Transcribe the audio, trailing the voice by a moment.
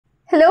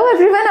Hello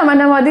everyone, আমার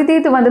নাম অদিতি।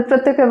 তোমাদের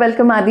প্রত্যেককে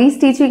ওয়েলকাম আদিস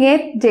টিচিং এ,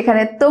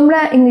 যেখানে তোমরা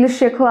ইংলিশ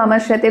শেখো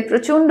আমার সাথে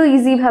প্রচন্ড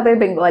ইজি ভাবে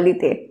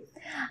বেঙ্গলিতে।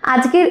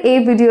 আজকের এই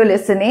ভিডিও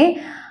লেসনে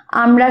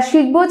আমরা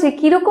শিখব যে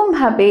কিরকম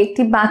ভাবে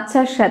একটি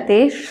বাচ্চার সাথে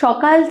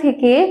সকাল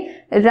থেকে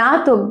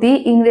রাত অবধি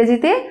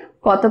ইংরেজিতে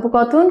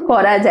কথোপকথন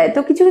করা যায়। তো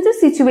কিছু কিছু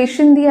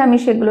সিচুয়েশন দিয়ে আমি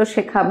সেগুলো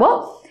শেখাবো।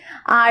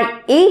 আর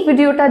এই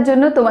ভিডিওটার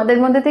জন্য তোমাদের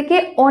মধ্যে থেকে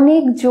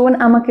অনেকজন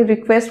আমাকে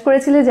রিকোয়েস্ট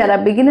করেছিলে, যারা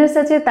বিগিনার্স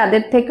আছে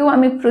তাদের থেকেও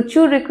আমি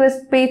প্রচুর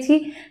রিকোয়েস্ট পেয়েছি,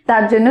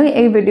 তার জন্যই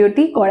এই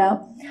ভিডিওটি করা।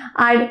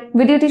 আর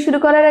ভিডিওটি শুরু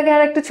করার আগে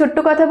আর একটা ছোট্ট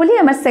কথা বলি,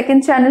 আমার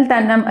সেকেন্ড চ্যানেল,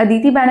 তার নাম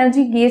অদিতি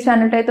ব্যানার্জি। গিয়ে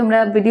চ্যানেলটায় তোমরা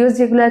ভিডিওস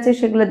যেগুলো আছে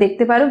সেগুলো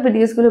দেখতে পারো।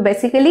 ভিডিওসগুলো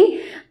বেসিক্যালি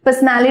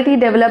পার্সোনালিটি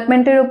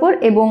ডেভেলপমেন্টের ওপর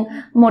এবং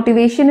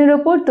মোটিভেশনের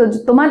ওপর। তো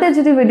তোমাদের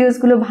যদি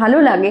ভিডিওসগুলো ভালো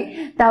লাগে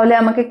তাহলে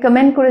আমাকে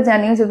কমেন্ট করে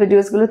জানিও যে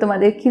ভিডিওসগুলো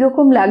তোমাদের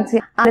কিরকম লাগছে,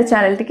 আর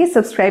চ্যানেলটিকে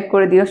সাবস্ক্রাইব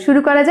করে দিও। শুরু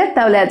করা যাক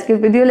তাহলে আজকের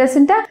ভিডিও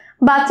লেসনটা।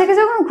 বাচ্চাকে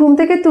যখন ঘুম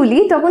থেকে তুলি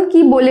তখন কি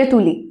বলে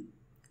তুলি?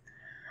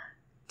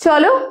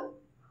 চলো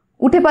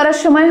উঠে পড়ার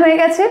সময় হয়ে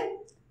গেছে।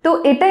 তো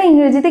এটা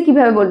ইংরেজিতে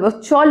কিভাবে বলবো?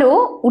 চলো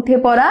উঠে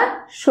পড়ার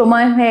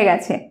সময় হয়ে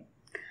গেছে।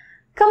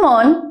 Come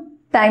on,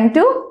 time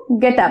to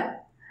get up.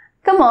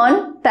 Come on,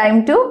 time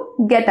to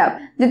get up.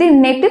 যদি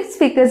নেটিভ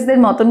স্পিকার্সদের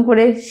মতন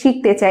করে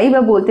শিখতে চাই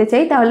বা বলতে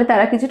চাই তাহলে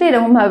তারা কিছুটা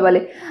এরকম ভাবে বলে,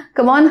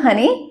 come on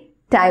honey,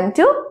 time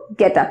to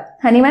get up.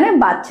 হানি মানে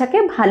বাচ্চাকে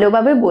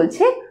ভালোভাবে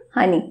বলছে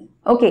হানি।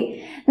 ওকে,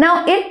 নাও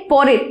এর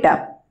পরেরটা,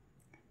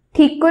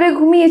 ঠিক করে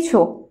ঘুমিয়েছো,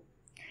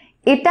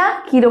 এটা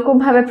কিরকম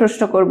ভাবে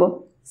প্রশ্ন করব?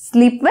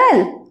 Slip well,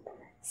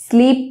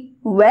 slip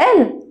well.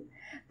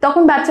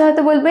 তখন বাচ্চা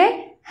হয়তো বলবে,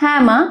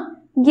 হ্যাঁ মা,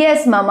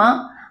 ইয়েস মামা,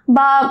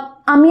 বা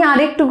আমি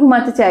আরেকটু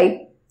ঘুমাতে চাই,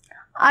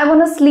 I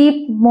wanna sleep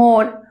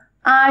more,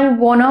 I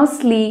wanna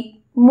sleep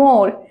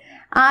more.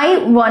 I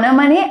wanna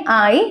মানে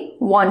I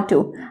want to।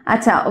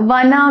 আচ্ছা,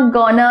 wanna,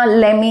 gonna,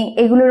 lemmy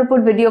এগুলোর উপর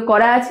ভিডিও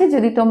করা আছে।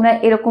 যদি তোমরা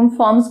এরকম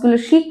ফর্মস গুলো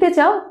শিখতে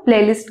চাও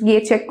প্লেলিস্ট গিয়ে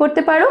চেক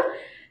করতে পারো,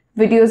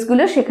 ভিডিওস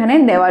গুলো সেখানে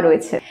দেওয়া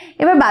রয়েছে।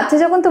 এবার বাচ্চা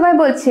যখন তোমায়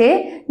বলছে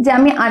যে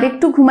আমি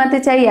আরেকটু ঘুমাতে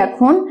চাই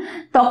এখন,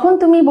 তখন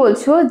তুমি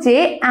বলছো যে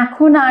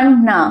এখন আর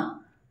না,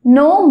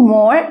 no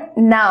more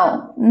now,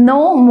 no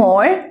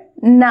more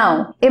now।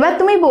 এবার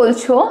তুমি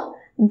বলছো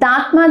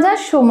দাঁত মাজার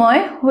সময়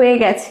হয়ে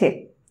গেছে,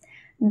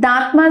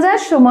 দাঁত মাজার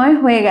সময়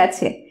হয়ে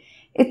গেছে।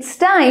 It's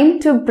time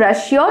to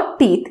brush your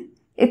teeth,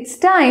 it's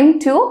time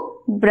to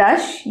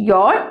brush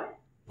your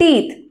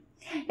teeth।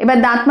 এবার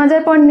দাঁত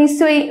মাজার পর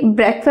নিশ্চয়ই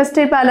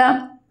ব্রেকফাস্টের পালা।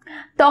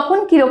 তখন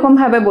কিরকম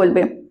ভাবে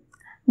বলবে?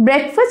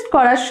 ব্রেকফাস্ট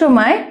করার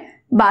সময়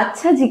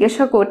বাচ্চা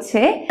জিজ্ঞাসা করছে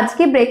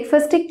আজকে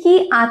ব্রেকফাস্টে কি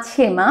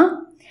আছে মা?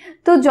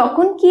 তো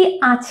যখন কি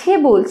আছে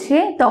বলছে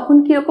তখন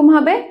কিরকম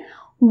হবে?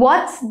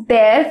 What's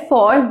there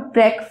for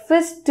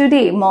breakfast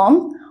today, mom?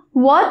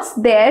 What's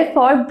there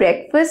for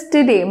breakfast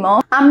today, mom?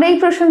 আমরা এই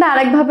প্রশ্নটা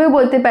আরেকভাবেও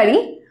বলতে পারি,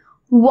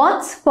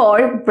 What's for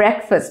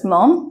breakfast,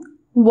 mom?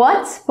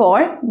 What's for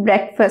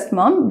breakfast,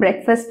 mom?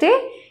 ব্রেকফাস্টে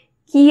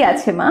কি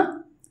আছে মা?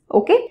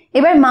 ওকে,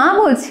 এবার মা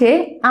বলছে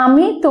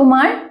আমি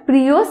তোমার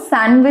প্রিয়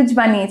স্যান্ডউইচ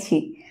বানিয়েছি।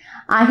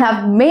 I have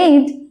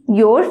made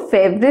your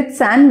favorite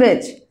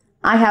sandwich.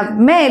 I have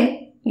made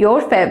your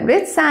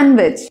favorite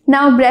sandwich.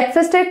 Now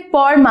ব্রেকফাস্টের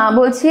পর মা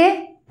বলছে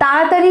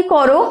তাড়াতাড়ি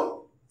করো,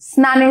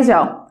 স্নানে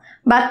যাও,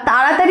 বা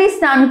তাড়াতাড়ি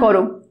স্নান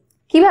করো।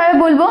 কিভাবে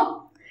বলবো?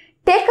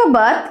 Take a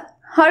bath,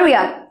 hurry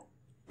up.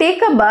 Take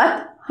a bath,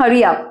 hurry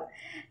up.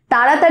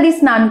 তাড়াতাড়ি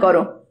স্নান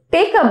করো,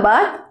 take a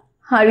bath,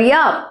 hurry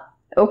up.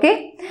 ওকে,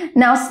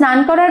 নাও স্নান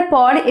করার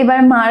পর এবার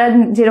মারা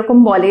যেরকম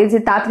বলে যে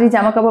তাড়াতাড়ি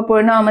জামা কাপড়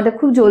পরে নাও, আমাদের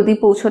খুব জলদি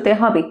পৌঁছতে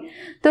হবে।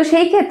 তো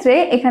সেই ক্ষেত্রে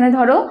এখানে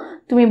ধরো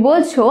তুমি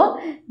বলছো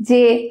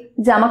যে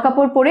জামা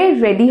কাপড় পরে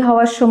রেডি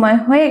হওয়ার সময়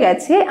হয়ে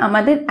গেছে,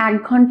 আমাদের 1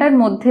 ঘন্টার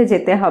মধ্যে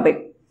যেতে হবে।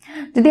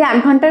 যদি 1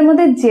 ঘন্টার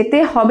মধ্যে যেতে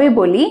হবে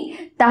বলি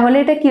তাহলে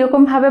এটা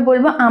কিরকম ভাবে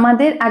বলবো?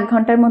 আমাদের 1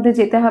 ঘন্টার মধ্যে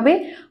যেতে হবে,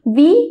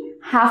 উই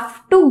হ্যাভ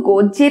টু গো।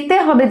 যেতে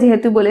হবে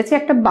যেহেতু বলেছে,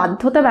 একটা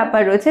বাধ্যতা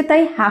ব্যাপার রয়েছে,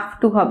 তাই হ্যাভ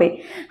টু হবে।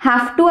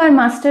 হ্যাভ টু আর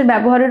মাস্টের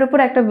ব্যবহারের উপর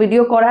একটা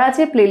ভিডিও করা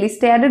আছে,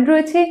 প্লেলিস্টে অ্যাডেড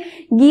রয়েছে,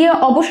 গিয়ে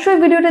অবশ্যই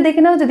ভিডিওটা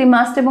দেখে নাও যদি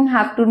মাস্ট এবং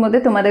হ্যাভ টুর মধ্যে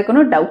তোমাদের কোনো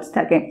ডাউটস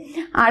থাকে।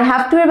 আর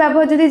হ্যাভ টু এর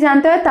ব্যবহার যদি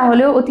জানতে হয়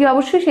তাহলেও অতি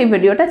অবশ্যই সেই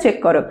ভিডিওটা চেক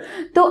করো।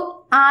 তো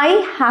আই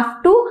হ্যাভ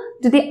টু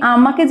যদি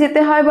আমাকে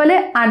যেতে হয় বলে,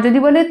 আর যদি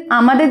বলে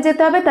আমাদের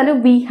যেতে হবে তাহলে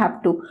we have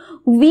to.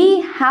 We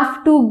have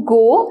to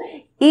go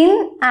in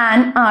an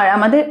hour,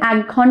 আমাদের 1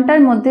 ঘন্টার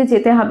মধ্যে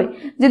যেতে হবে।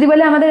 যদি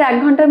বলে আমাদের 1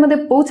 ঘন্টার মধ্যে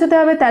পৌঁছতে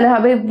হবে তাহলে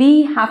হবে we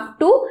have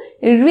to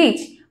reach,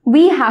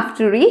 we have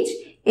to reach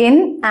in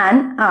an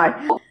hour.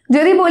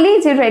 যদি বলি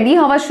যে রেডি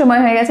হওয়ার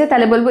সময় হয়ে গেছে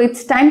তাহলে বলবো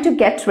it's time to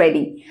get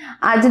ready.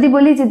 আর যদি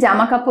বলি যে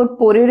জামা কাপড়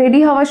পরে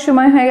রেডি হওয়ার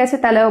সময় হয়ে গেছে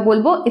তাহলে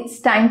বলবো it's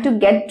time to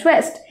get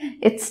dressed,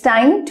 it's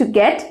time to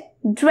get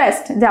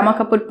dressed. জামা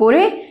কাপড়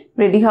পরে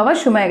রেডি হওয়ার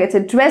সময় গেছে।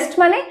 ড্রেসড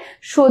মানে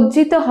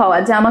সজ্জিত হওয়া,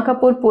 জামা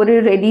কাপড় পরে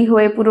রেডি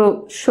হয়ে পুরো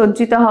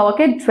সজ্জিত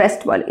হওয়াকে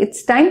ড্রেসড বলে।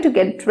 It's time to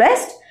get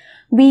dressed,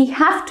 we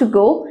have to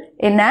go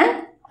in an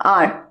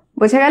hour.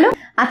 বোঝা গেল?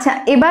 আচ্ছা,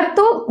 এবার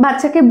তো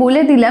বাচ্চাকে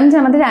বলে দিলাম যে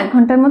আমাদের 1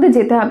 ঘন্টার মধ্যে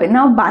যেতে হবে।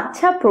 নাও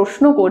বাচ্চা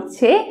প্রশ্ন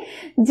করছে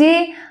যে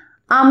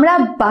আমরা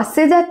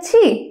বাসে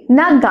যাচ্ছি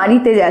না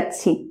গাড়িতে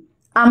যাচ্ছি।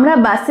 আমরা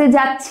বাসে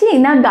যাচ্ছি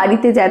না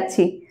গাড়িতে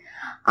যাচ্ছি?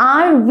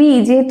 আর ভি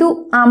যেহেতু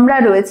আমরা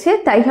রয়েছে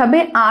তাই হবে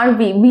আর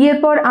ভি, ভি এর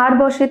পর আর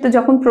বসে, তো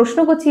যখন প্রশ্ন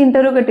করছি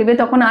ইন্টারোগেটিভে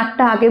তখন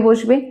আরটা আগে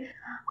বসবে।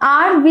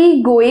 আর V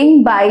going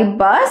by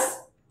bus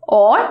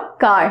or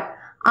car?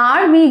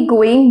 R V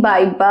going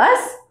by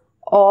bus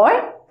or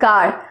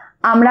কার?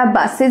 আমরা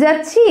বাসে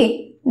যাচ্ছি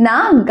না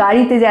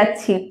গাড়িতে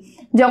যাচ্ছি?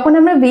 যখন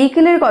আমরা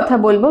ভেহিকেলের কথা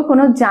বলবো,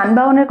 কোনো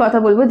যানবাহনের কথা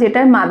বলবো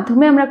যেটার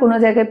মাধ্যমে আমরা কোনো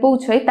জায়গায়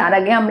পৌঁছাই, তার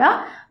আগে আমরা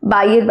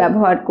বাই এর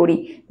ব্যবহার করি।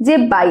 যে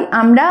বাই,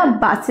 আমরা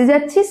বাসে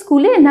যাচ্ছি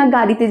স্কুলে না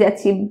গাড়িতে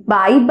যাচ্ছি?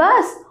 By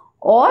bus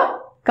or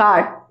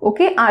car.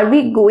 Okay, R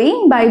we going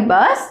by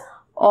bus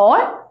or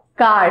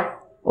কার?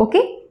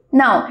 ওকে,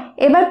 নাও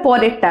এবার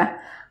পরেরটা।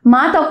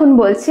 মা তখন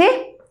বলছে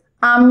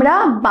আমরা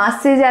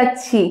বাসে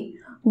যাচ্ছি,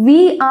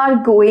 we are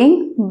going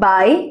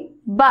by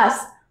bus.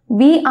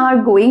 We are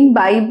going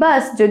by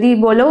bus. যদি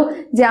বলো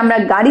যে আমরা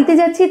গাড়িতে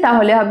যাচ্ছি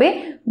তাহলে হবে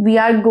উই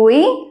আর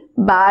গোয়িং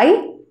বাই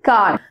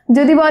কার।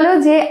 যদি বলো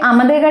যে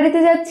আমাদের গাড়িতে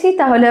যাচ্ছি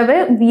তাহলে হবে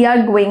we are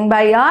going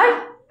by R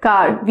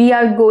car. We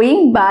are going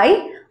by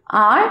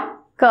R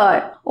car.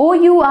 O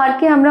you আর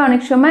কে আমরা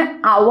অনেক সময়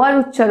আওয়ার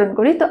উচ্চারণ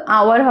করি, তো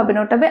আওয়ার হবে না,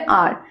 ওটা হবে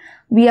আর।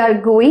 উই আর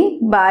গোয়িং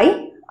বাই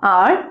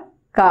আর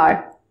কার।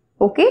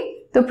 ওকে,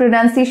 তো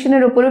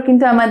প্রোনাউন্সিয়েশনের উপরও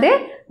কিন্তু আমাদের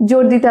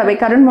জোর দিতে হবে,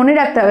 কারণ মনে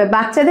রাখতে হবে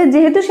বাচ্চাদের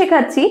যেহেতু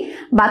শেখাচ্ছি,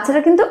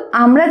 বাচ্চারা কিন্তু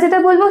আমরা যেটা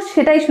বলবো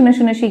সেটাই শুনে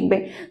শুনে শিখবে।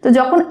 তো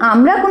যখন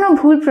আমরা কোনো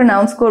ভুল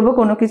প্রোনাউন্স করব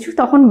কোনো কিছু,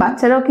 তখন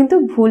বাচ্চারাও কিন্তু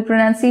ভুল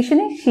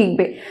প্রোনাউন্সিয়েশনই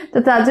শিখবে। তো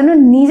তার জন্য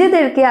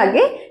নিজেদেরকে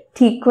আগে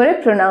ঠিক করে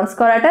প্রোনাউন্স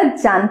করাটা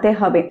জানতে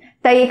হবে।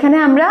 তাই এখানে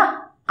আমরা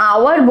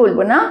আওয়ার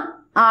বলবো না,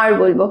 আর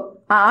বলবো,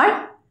 আর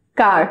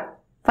কার।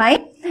 ফাইন।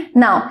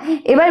 নাও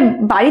এবার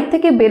বাড়ির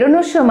থেকে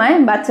বেরোনোর সময়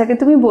বাচ্চাকে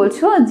তুমি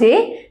বলছো যে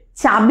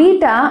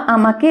চাবিটা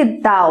আমাকে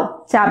দাও,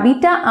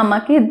 চাবিটা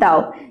আমাকে দাও।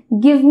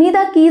 গিভ মি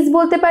দ্য কিজ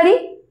বলতে পারি,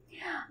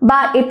 বা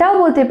এটাও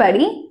বলতে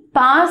পারি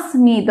পাস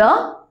মি দ্য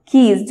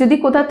কিজ। যদি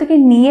কোথা থেকে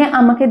নিয়ে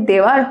আমাকে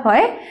দেওয়ার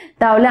হয়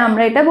তাহলে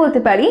আমরা এটা বলতে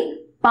পারি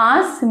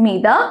পাস মি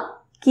দ্য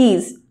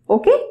কিজ।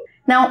 ওকে,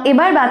 নাও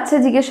এবার বাচ্চা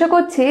জিজ্ঞাসা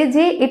করছে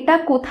যে এটা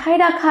কোথায়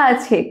রাখা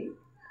আছে?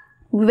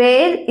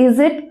 where is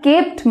it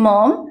kept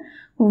mom?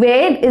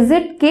 where is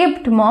it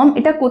kept mom?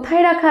 এটা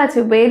কোথায় রাখা আছে?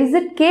 where is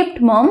it kept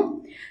mom?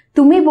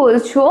 তুমি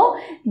বলছো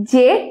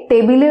যে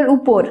টেবিলের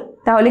উপর,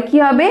 তাহলে কি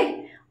হবে?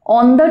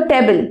 on the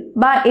table,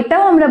 বা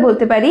এটাও আমরা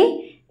বলতে পারি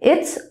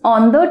it's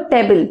on the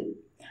table।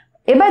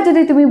 এবার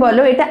যদি তুমি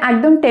বলো এটা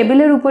একদম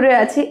টেবিলের উপরে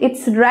আছে,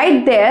 it's right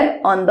there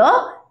on the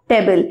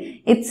table।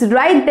 it's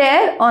right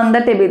there on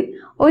the table,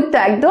 ওই তো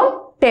একদম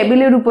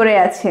টেবিলের উপরে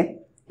আছে,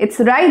 it's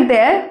right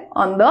there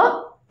on the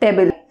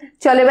table।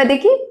 চলো এবার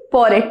দেখি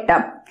পরেরটা।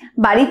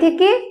 বাড়ি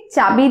থেকে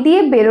চাবি দিয়ে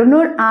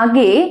বেরোনোর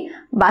আগে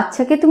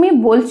বাচ্চাকে তুমি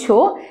বলছো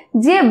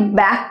যে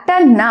ব্যাগটা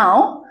নাও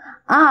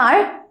আর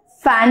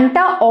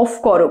ফ্যানটা অফ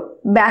করো।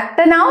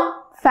 ব্যাগটা নাও,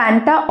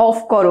 ফ্যানটা অফ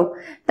করো।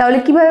 তাহলে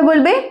কিভাবে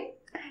বলবে?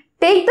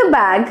 Take the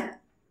bag,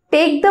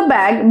 take the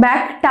bag.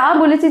 ব্যাগটা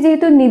বলেছি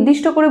যেহেতু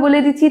নির্দিষ্ট করে বলে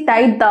দিচ্ছি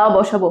তাই দা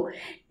বসাবো।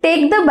 Take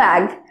the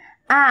bag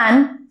and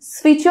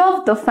switch off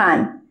the fan.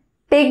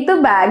 Take the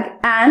bag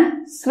and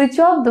switch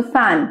off the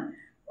fan.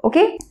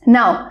 ওকে,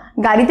 নাও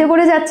গাড়িতে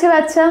করে যাচ্ছে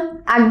বাচ্চা,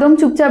 একদম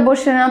চুপচাপ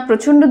বসে না,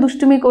 প্রচন্ড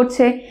দুষ্টুমি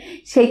করছে।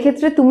 সেই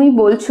ক্ষেত্রে তুমি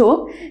বলছো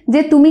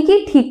যে তুমি কি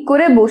ঠিক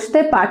করে বসতে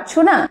পারছো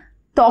না?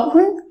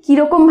 তখন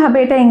কিরকম ভাবে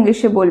এটা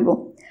ইংলিশে বলবো?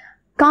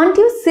 Can't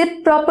you seat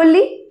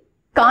properly?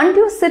 Can't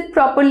you seat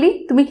properly?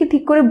 তুমি কি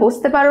ঠিক করে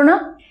বসতে পারো না?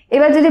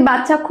 এবার যদি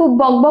বাচ্চা খুব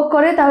বকবক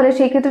করে তাহলে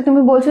সেই ক্ষেত্রে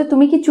তুমি বলছো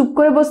তুমি কি চুপ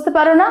করে বসতে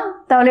পারো না?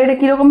 তাহলে এটা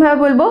কিরকম ভাবে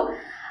বলবো?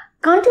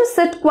 Can't you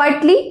seat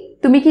quietly?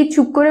 তুমি কি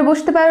চুপ করে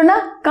বসতে পারো না?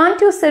 Can't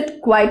you seat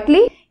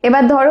quietly?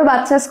 এবার ধরো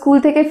বাচ্চা স্কুল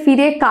থেকে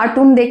ফিরে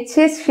কার্টুন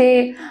দেখছে, সে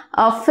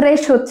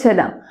ফ্রেশ হচ্ছে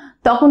না,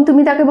 তখন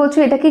তুমি তাকে বলছো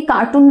এটা কি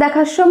কার্টুন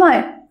দেখার সময়?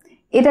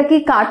 এটা কি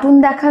কার্টুন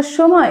দেখার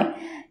সময়?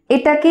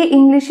 এটাকে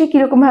ইংলিশে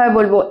কিরকম ভাবে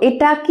বলবো?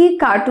 এটা কি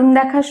কার্টুন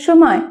দেখার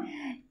সময়?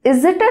 Is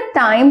it a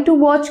time to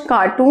watch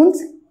cartoons?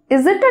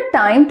 Is it a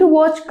time to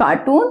watch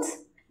cartoons?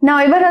 না,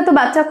 এবার হয়তো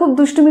বাচ্চা খুব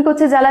দুষ্টুমি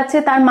করছে, জ্বালাচ্ছে,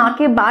 তার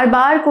মাকে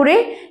বারবার করে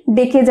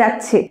ডেকে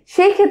যাচ্ছে।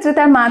 সেই ক্ষেত্রে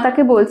তার মা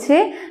তাকে বলছে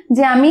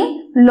যে আমি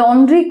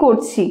লন্ড্রি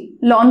করছি।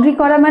 লন্ড্রি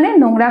করা মানে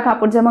নোংরা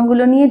কাপড়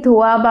জামাগুলো নিয়ে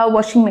ধোয়া বা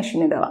ওয়াশিং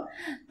মেশিনে দেওয়া।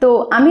 তো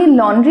আমি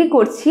লন্ড্রি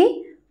করছি,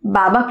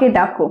 বাবাকে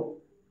ডাকো।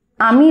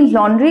 আমি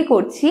লন্ড্রি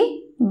করছি,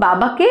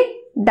 বাবাকে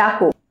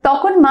ডাকো।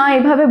 তখন মা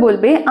এভাবে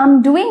বলবে I am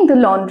doing the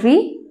laundry,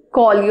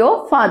 call your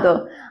father.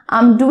 I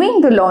am doing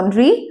the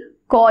laundry,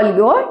 call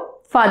your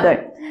father.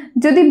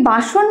 যদি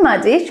বাসন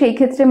মাজে সেই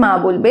ক্ষেত্রে মা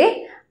বলবে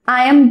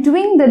I am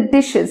doing the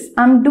dishes.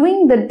 I am doing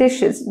the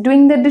dishes. Doing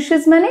the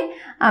dishes মানে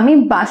আমি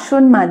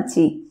বাসন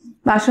মাজছি।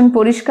 বাসন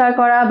পরিষ্কার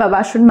করা বা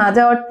বাসন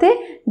মাজা অর্থে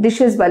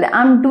ডিশেস বলে।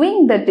 I am doing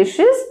the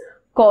dishes,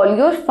 call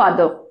your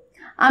father.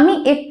 আমি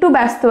একটু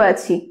ব্যস্ত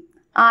আছি,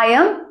 I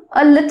am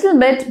a little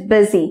bit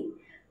busy.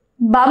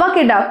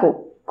 বাবাকে ডাকো,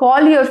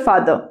 কল ইয়োর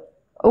ফাদার।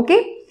 ওকে,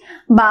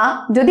 বা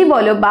যদি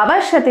বলো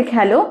বাবার সাথে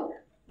খেলো,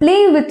 play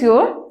with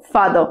your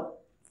father.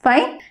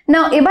 Fine.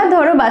 নাও এবার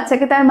ধরো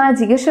বাচ্চাকে তার মা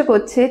জিজ্ঞাসা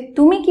করছে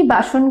তুমি কি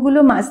বাসনগুলো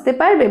মাজতে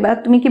পারবে বা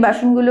তুমি কি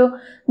বাসনগুলো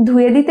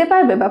ধুয়ে দিতে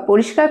পারবে বা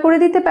পরিষ্কার করে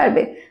দিতে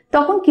পারবে,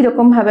 তখন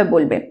কিরকম ভাবে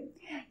বলবে?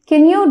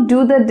 Can you do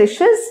the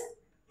dishes?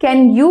 Can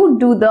you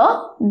do the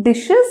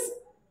dishes?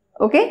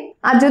 ওকে।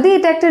 আর যদি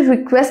এটা একটা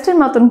রিকোয়েস্টের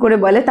মতন করে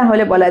বলে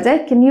তাহলে বলা যায়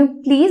can you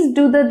please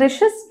do the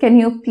dishes? Can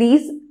you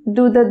please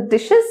do the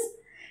dishes?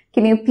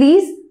 Can you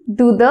please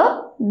do the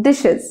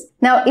dishes?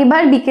 নাও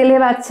এবার বিকেলে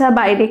বাচ্চা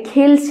বাইরে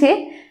খেলছে,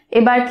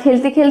 এবার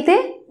খেলতে খেলতে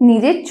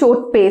নিজের চোট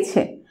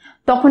পেয়েছে,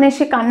 তখন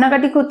এসে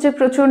কান্নাকাটি করছে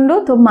প্রচন্ড।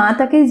 তো মা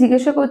তাকে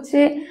জিজ্ঞাসা করছে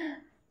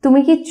তুমি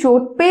কি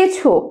চোট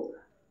পেয়েছো?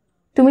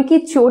 তুমি কি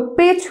চোট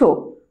পেয়েছো?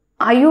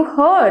 Are you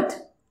heart?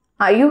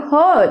 Are you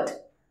heart?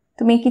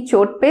 তুমি কি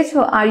চোট পেয়েছো?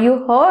 Are you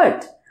heart?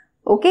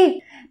 ওকে।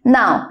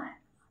 নাও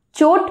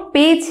চোট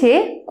পেয়েছে,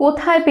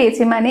 কোথায়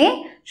পেয়েছে মানে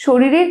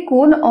শরীরের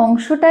কোন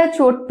অংশটায়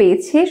চোট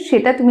পেয়েছে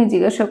সেটা তুমি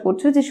জিজ্ঞাসা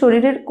করছো, যে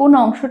শরীরের কোন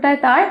অংশটায়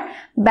তার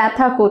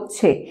ব্যথা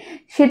করছে,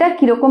 সেটা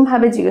কিরকম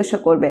ভাবে জিজ্ঞাসা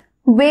করবে?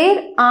 Where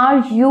are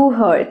you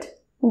hurt?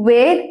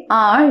 Where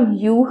are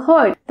you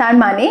hurt? তার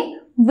মানে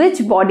which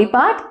body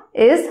part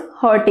is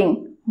hurting?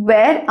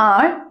 Where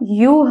are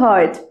you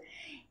hurt?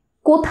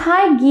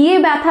 কোথায় গিয়ে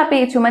ব্যথা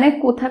পেয়েছো মানে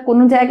কোথায়,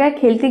 কোনো জায়গায়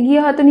খেলতে গিয়ে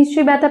হয়তো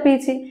নিশ্চয়ই ব্যথা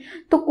পেয়েছে,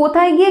 তো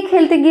কোথায় গিয়ে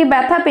খেলতে গিয়ে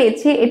ব্যথা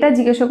পেয়েছে এটা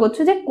জিজ্ঞাসা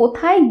করছো, যে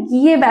কোথায়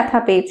গিয়ে ব্যথা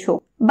পেয়েছো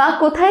বা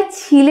কোথায়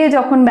ছিলে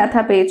যখন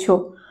ব্যথা পেয়েছো।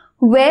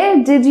 Where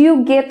did you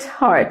get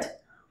hurt?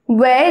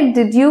 Where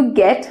did you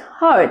get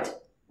hurt?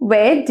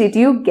 Where did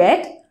you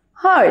get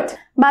hurt?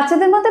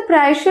 বাচ্চাদের মধ্যে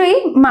প্রায়শই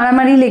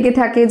মারামারি লেগে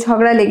থাকে,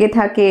 ঝগড়া লেগে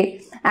থাকে,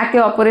 একে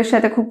অপরের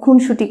সাথে খুব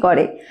খুনসুটি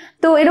করে।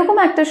 তো এরকম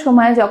একটা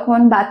সময় যখন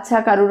বাচ্চা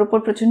কারোর উপর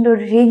প্রচন্ড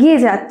রেগে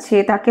যাচ্ছে,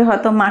 তাকে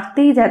হয়তো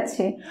মারতেই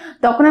যাচ্ছে,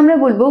 তখন আমরা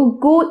বলবো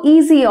গো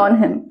easy on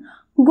him.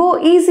 Go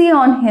easy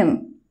on him.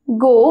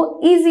 Go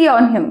easy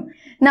on him.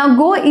 না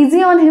গো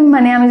ইজি অন হিম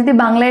মানে আমি যদি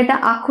বাংলায় এটা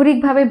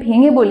আক্ষরিকভাবে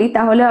ভেঙে বলি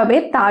তাহলে হবে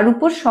তার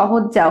উপর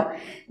সহজ যাও,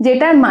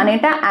 যেটার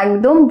মানেটা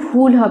একদম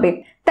ভুল হবে।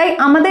 তাই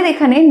আমাদের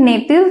এখানে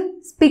নেটিভ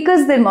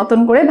স্পিকার্সদের মতন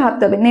করে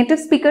ভাবতে হবে। নেটিভ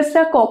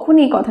স্পিকার্সরা কখন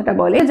এই কথাটা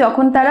বলে?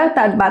 যখন তারা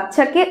তার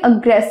বাচ্চাকে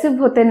অ্যাগ্রেসিভ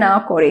হতে না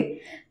করে,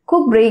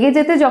 খুব রেগে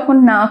যেতে যখন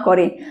না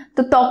করে,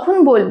 তো তখন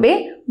বলবে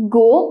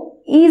গো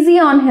easy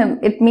on him.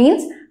 It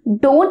means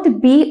don't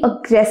be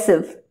aggressive,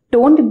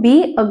 don't be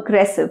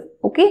aggressive.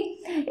 ওকে।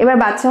 এবার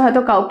বাচ্চা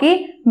হয়তো কাউকে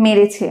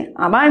মেরেছে,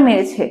 আবার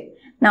মেরেছে,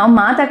 নাও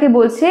মা তাকে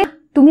বলছে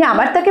তুমি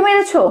আবার তাকে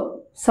মেরেছো,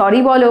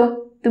 সরি বলো।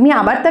 তুমি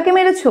আবার তাকে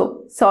মেরেছো,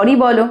 সরি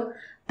বলো।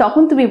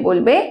 তখন তুমি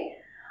বলবে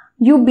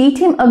you beat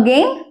him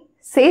again,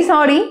 say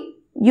sorry.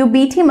 You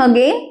beat him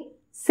again,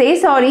 say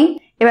sorry.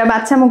 এবার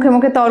বাচ্চা মুখে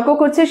মুখে তর্ক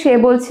করছে, সে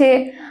বলছে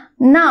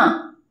না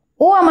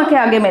ও আমাকে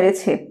আগে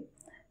মেরেছে।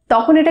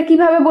 তখন এটা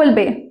কিভাবে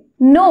বলবে?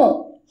 no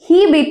he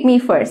beat me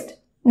first.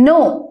 no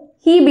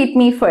he beat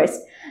me first.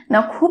 না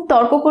খুব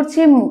তর্ক করছে,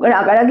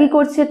 রাগারাগি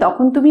করছে,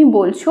 তখন তুমি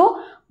বলছো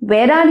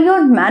where are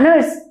your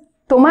manners?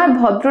 তোমার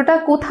ভদ্রতা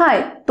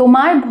কোথায়?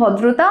 তোমার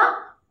ভদ্রতা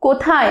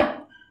কোথায়?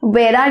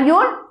 where are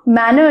your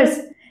manners?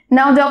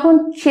 নাও যখন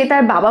সে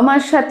তার বাবা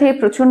মার সাথে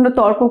প্রচন্ড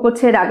তর্ক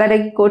করছে,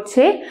 রাগারাগি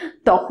করছে,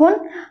 তখন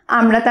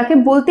আমরা তাকে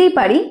বলতেই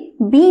পারি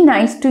be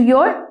nice to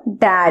your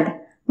dad,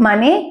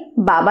 মানে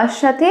বাবার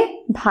সাথে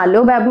ভালো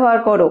ব্যবহার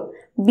করো।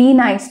 Be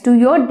nice to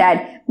your dad.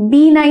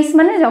 Be nice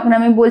মানে যখন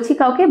আমি বলছি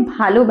কাউকে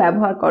ভালো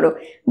ব্যবহার করো,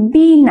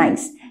 বি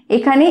নাইস।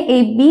 এখানে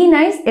এই বি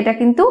নাইস এটা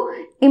কিন্তু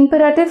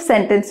ইম্পারেটিভ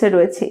সেন্টেন্সে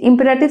রয়েছে।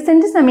 ইম্পারেটিভ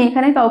সেন্টেন্স আমি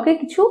এখানে কাউকে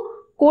কিছু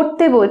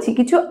করতে বলছি,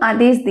 কিছু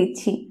আদেশ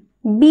দিচ্ছি।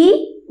 বি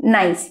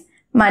নাইস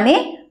মানে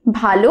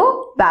ভালো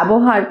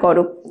ব্যবহার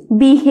করো,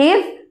 বিহেভ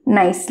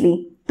নাইসলি।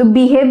 তো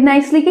বিহেভ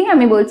নাইসলিকেই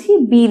আমি বলছি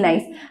be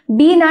nice.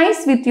 Be nice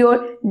with your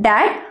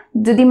dad.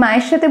 যদি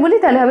মায়ের সাথে বলি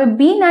তাহলে হবে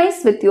বি নাইস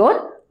উইথ ইয়োর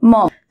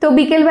মম। তো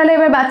বিকেলবেলা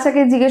এবার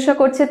বাচ্চাকে জিজ্ঞাসা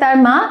করছে তার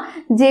মা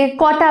যে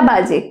কটা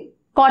বাজে,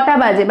 কটা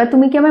বাজে, বা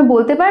তুমি কি আমায়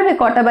বলতে পারবে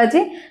কটা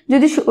বাজে?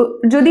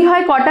 যদি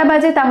হয় কটা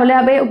বাজে তাহলে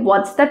হবে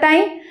হোয়াটস দ্য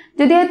টাইম।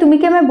 যদি হয় তুমি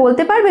কি আমায়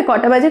বলতে পারবে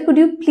কটা বাজে, could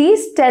you please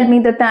tell me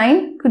the time,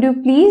 could you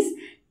please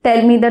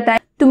tell me the time.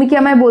 তুমি কি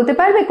আমায় বলতে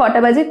পারবে কটা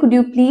বাজে, could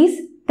you please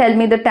tell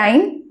me the time.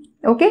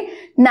 ওকে।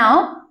 নাও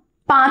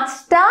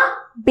 5টা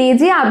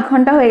বেজে আধ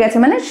ঘন্টা হয়ে গেছে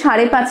মানে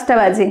 5:30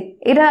 বাজে।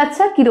 এটা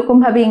আচ্ছা কিরকম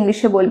ভাবে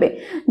ইংলিশে বলবে?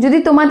 যদি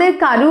তোমাদের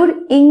কারুর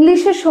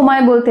ইংলিশে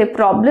সময় বলতে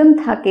প্রবলেম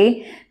থাকে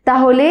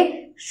তাহলে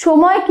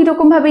সময়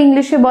কিরকম ভাবে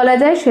ইংলিশে বলা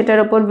যায় সেটার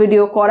উপর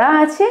ভিডিও করা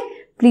আছে,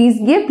 প্লিজ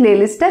গিয়ে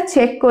প্লেলিস্টটা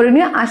চেক করে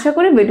নিও। আশা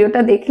করি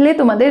ভিডিওটা দেখলে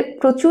তোমাদের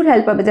প্রচুর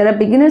হেল্প হবে। যারা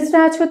বিগিনার্সরা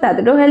আছো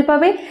তাদেরও হেল্প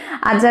হবে,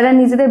 আর যারা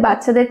নিজেদের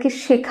বাচ্চাদেরকে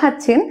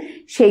শেখাচ্ছেন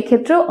সেই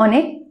ক্ষেত্রেও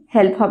অনেক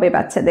হেল্প হবে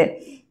বাচ্চাদের।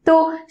 তো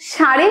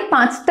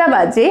 5:30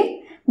 বাজে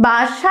বা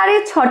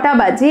 6:30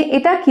 বাজে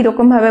এটা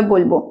কিরকম ভাবে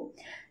বলবো?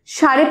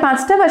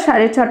 5:30 বা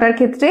 6:30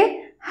 ক্ষেত্রে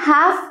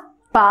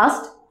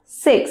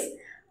 6:30,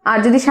 আর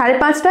যদি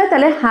 5:30 হয়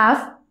তাহলে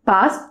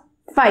 5:30।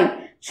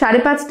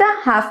 5:30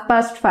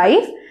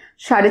 5:30,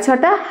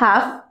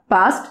 6:30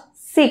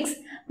 6:30,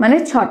 মানে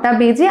 6টা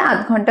বেজে আধ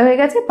ঘন্টা হয়ে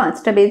গেছে,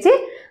 5টা বেজে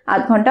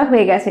আধ ঘন্টা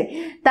হয়ে গেছে।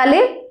 তাহলে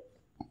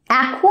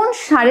এখন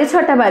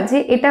 6:30 বাজে,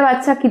 এটা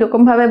বাচ্চা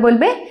কিরকম ভাবে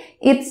বলবে?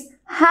 ইটস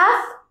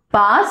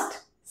 6:30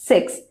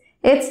 6.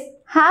 It's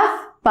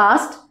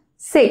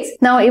 6:30.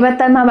 নাও এবার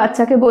তার মা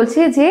বাচ্চাকে বলছে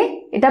যে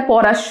এটা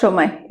পড়ার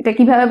সময়। এটা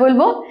কিভাবে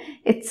বলবো?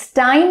 It's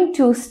time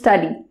to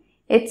study.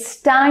 It's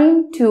time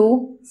to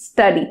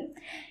study.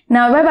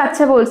 নাও এবার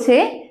বাচ্চা বলছে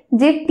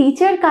যে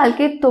টিচার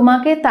কালকে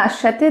তোমাকে তার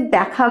সাথে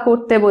দেখা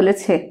করতে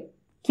বলেছে।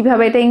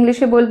 কিভাবে এটা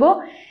ইংলিশে বলবো?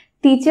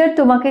 টিচার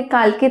তোমাকে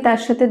কালকে তার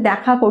সাথে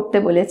দেখা করতে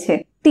বলেছে।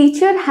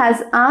 Teacher has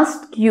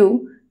asked you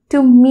to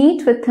meet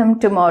with him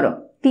tomorrow.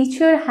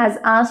 Teacher has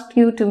asked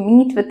you to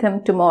meet with him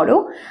tomorrow.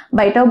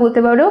 বা এটাও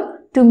বলতে পারো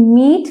to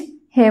meet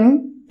him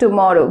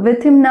tomorrow.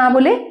 With him না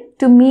বলে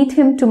to meet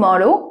him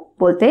tomorrow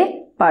বলতে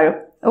পারো।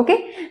 ওকে,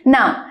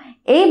 নাও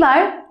এইবার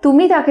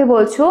তুমি তাকে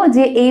বলছো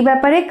যে এই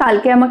ব্যাপারে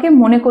কালকে আমাকে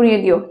মনে করিয়ে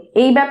দিও,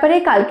 এই ব্যাপারে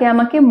কালকে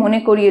আমাকে মনে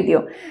করিয়ে দিও।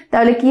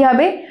 তাহলে কি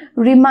হবে?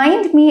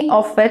 Remind me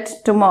of it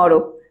tomorrow.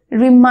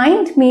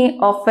 Remind me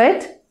of it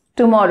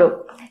tomorrow.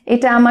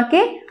 এটা আমাকে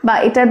বা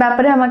এটার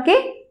ব্যাপারে আমাকে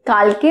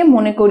কালকে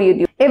মনে করিয়ে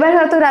দিও। এবার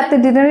হয়তো রাতে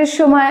ডিনারের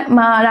সময়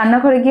মা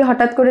রান্নাঘরে গিয়ে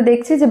হঠাৎ করে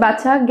দেখছে যে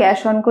বাচ্চা গ্যাস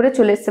অন করে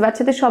চলে এসছে।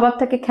 বাচ্চাদের স্বভাব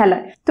থাকে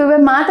খেলার। তো এবার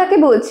মা তাকে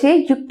বলছে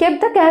you Cape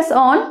the gas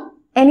on,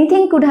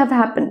 anything could have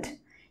happened.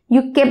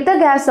 You kept the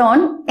gas on,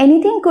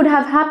 anything could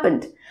have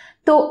happened.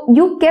 তো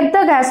you kept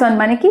the gas on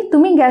মানে কি?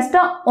 তুমি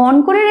গ্যাসটা অন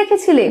করে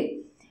রেখেছিলে,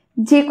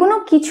 যে কোনো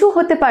কিছু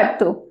হতে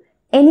পারতো।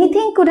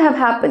 anything could have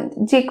happened,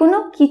 যে কোনো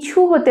কিছু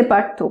হতে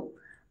পারতো।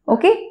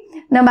 ওকে,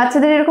 না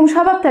বাচ্চাদের এরকম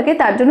স্বভাব থাকে,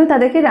 তার জন্য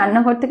তাদেরকে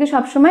রান্নাঘর থেকে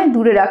সবসময়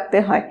দূরে রাখতে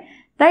হয়,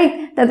 রাইট?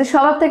 তাদের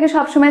স্বভাব থেকে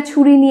সবসময়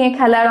ছুরি নিয়ে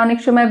খেলার, অনেক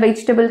সময়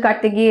ভেজিটেবল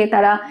কাটতে গিয়ে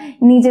তারা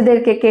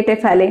নিজেদেরকে কেটে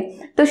ফেলে।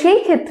 তো সেই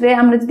ক্ষেত্রে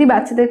আমরা যদি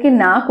বাচ্চাদেরকে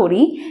না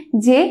করি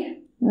যে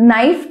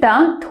নাইফটা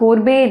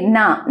ধরবে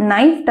না,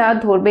 নাইফটা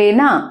ধরবে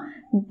না,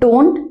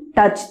 don't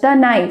touch the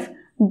knife,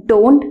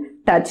 don't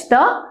touch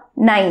the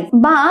knife.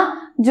 বা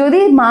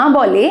যদি মা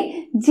বলে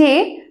যে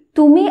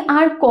তুমি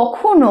আর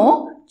কখনো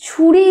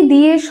ছুরি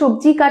দিয়ে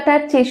সবজি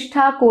কাটার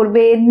চেষ্টা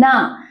করবে না,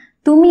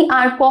 তুমি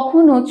আর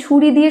কখনো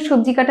ছুরি দিয়ে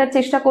সবজি কাটার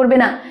চেষ্টা করবে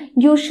না,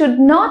 you should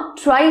not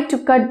try to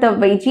cut the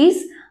veggies.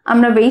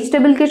 আমরা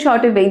ভেজিটেবলকে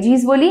শর্টে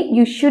ভেজিস বলি।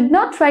 You should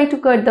not try to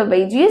cut the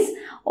veggies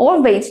or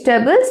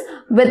vegetables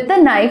with the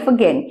knife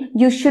again.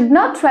 You should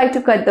not try to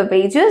cut the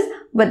veggies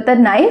with the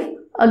knife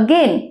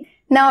again.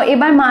 Now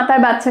এবার মা তার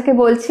বাচ্চাকে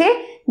বলছে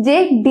যে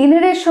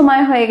ডিনারের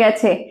সময় হয়ে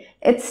গেছে।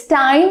 It's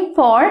time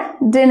for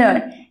dinner.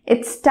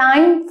 It's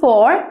time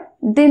for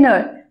dinner.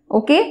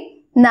 Okay?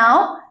 Now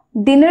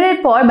ডিনারের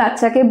পর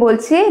বাচ্চাকে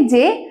বলছে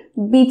যে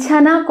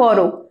বিছানা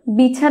করো,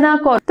 বিছানা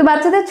করো। তো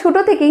বাচ্চাদের ছোট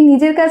থেকেই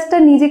নিজের কাজটা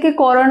নিজেকে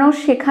করানো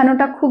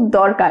শেখানোটা খুব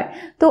দরকার।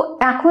 তো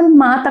এখন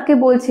মা তাকে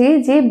বলছে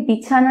যে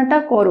বিছানাটা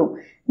করো,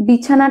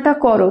 বিছানাটা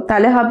করো।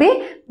 তাহলে হবে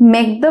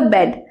মেক দ্য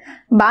বেড।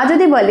 বা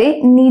যদি বলে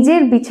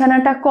নিজের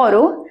বিছানাটা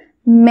করো,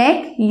 মেক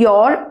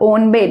ইয়োর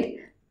ওন বেড।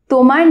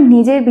 তোমার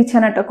নিজের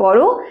বিছানাটা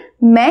করো,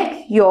 মেক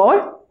ইয়োর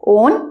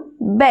ওন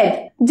বেড।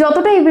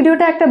 যতটা এই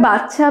ভিডিওটা একটা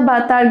বাচ্চা বা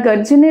তার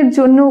গার্জেনের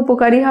জন্য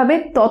উপকারী হবে,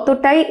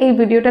 ততটাই এই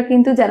ভিডিওটা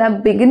কিন্তু যারা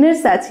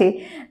বিগিনার্স আছে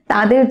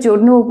তাদের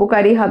জন্য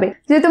উপকারী হবে।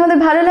 যদি তোমাদের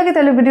ভালো লাগে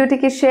তাহলে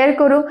ভিডিওটিকে শেয়ার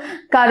করো,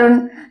 কারণ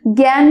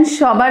জ্ঞান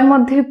সবার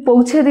মধ্যে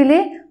পৌঁছে দিলে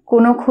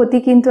কোনো ক্ষতি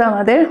কিন্তু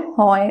আমাদের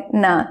হয়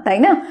না, তাই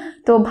না?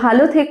 তো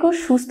ভালো থেকো,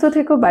 সুস্থ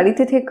থেকো,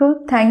 বাড়িতে থেকো।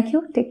 Thank you,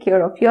 take care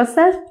of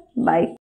yourself, by.